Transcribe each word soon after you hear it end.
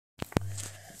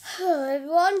Hello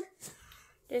everyone,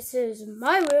 this is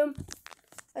my room.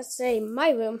 Let's say my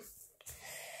room.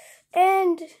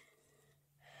 And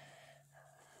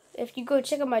if you go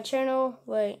check out my channel,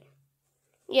 if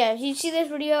you see this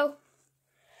video,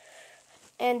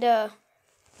 and I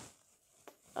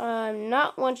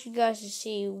not want you guys to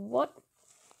see what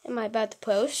am I about to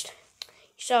post.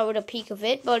 You saw a little peek of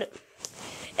it, but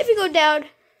if you go down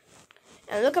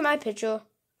and look at my picture,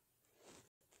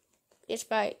 it's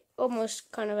my almost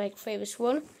kind of like favorite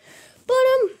one. But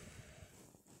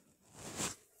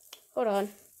hold on.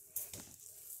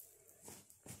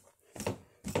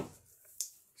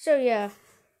 So yeah,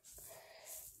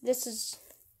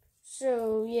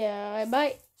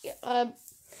 I'm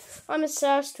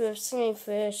obsessed with singing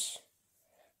fish.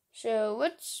 So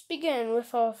let's begin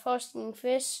with our first singing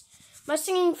fish. My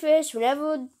singing fish,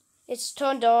 whenever it's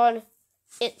turned on,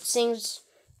 it sings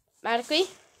automatically.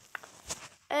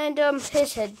 And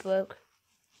his head broke.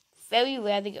 Very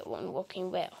rare to get one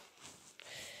working well.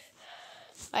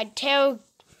 I don't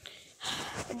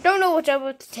know what I'm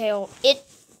about to tell.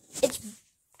 It's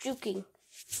juking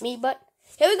me, but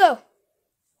here we go.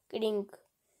 Getting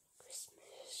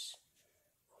Christmas.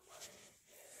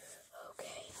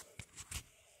 Okay.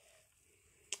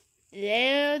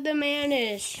 There the man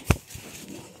is.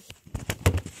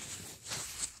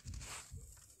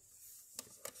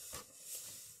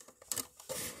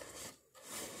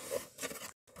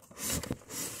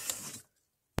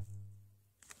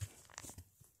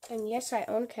 And yes, I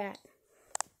own a cat.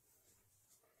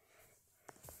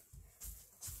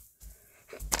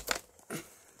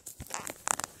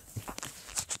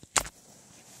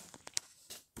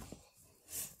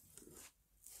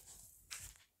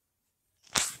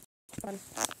 I'm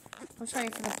sorry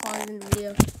for the pause in the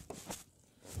video.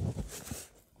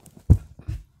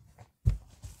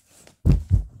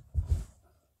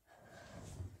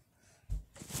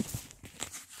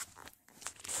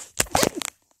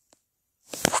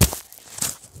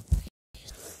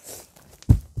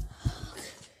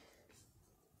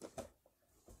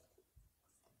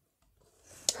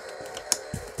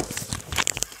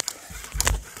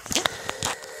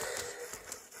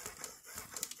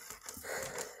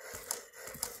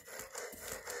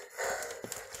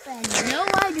 No,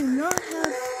 I do not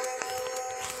have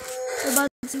about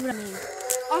to see what I mean.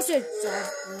 Also, it's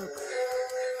broke.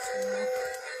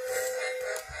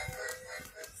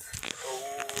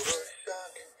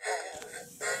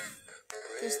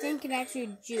 This thing can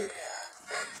actually juke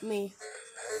me.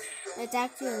 It's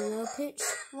actually a low pitch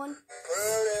one.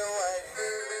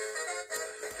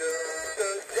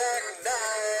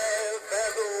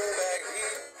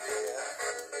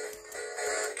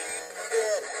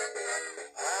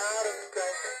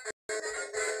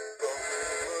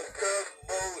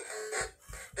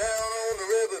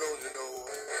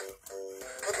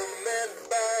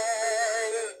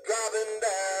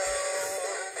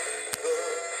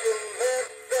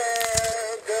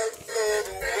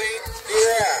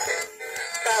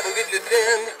 Get your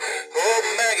tin. Old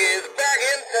Maggie's back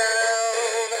in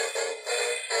town.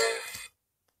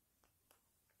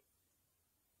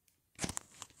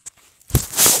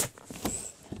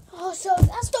 Oh, so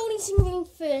that's the only singing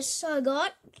fish I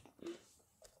got.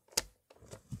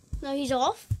 Now he's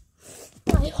off.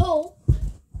 I hope.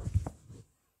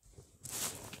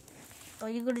 Are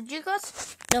you gonna juke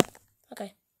us? No.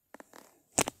 Okay.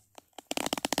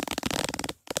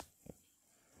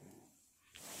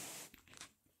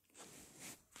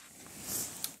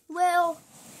 Well,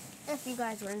 if you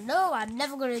guys want to know, I'm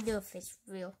never going to do a face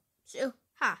reveal. So,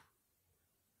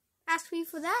 ask me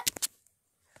for that?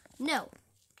 No.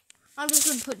 I'm just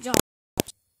going to put John.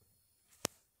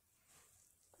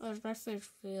 That was my face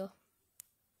reveal.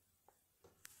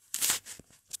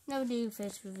 Never do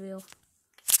face reveal.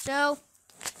 So,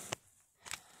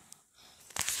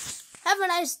 have a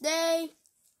nice day.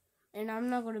 And I'm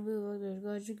not going to be like this,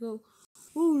 guys. You go,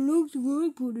 oh, look, the way I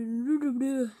put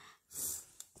it.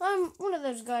 I'm one of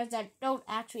those guys that don't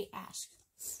actually ask.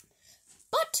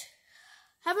 But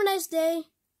have a nice day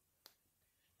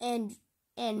and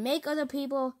make other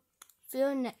people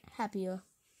feel happier.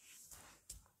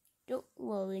 Don't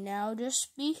worry now,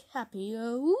 just be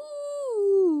happier. Ooh.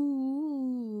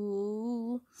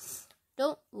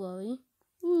 Don't worry.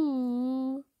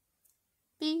 Ooh.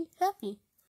 Be happy.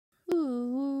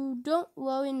 Ooh. Don't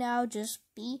worry now, just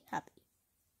be happy.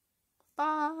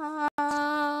 Bye.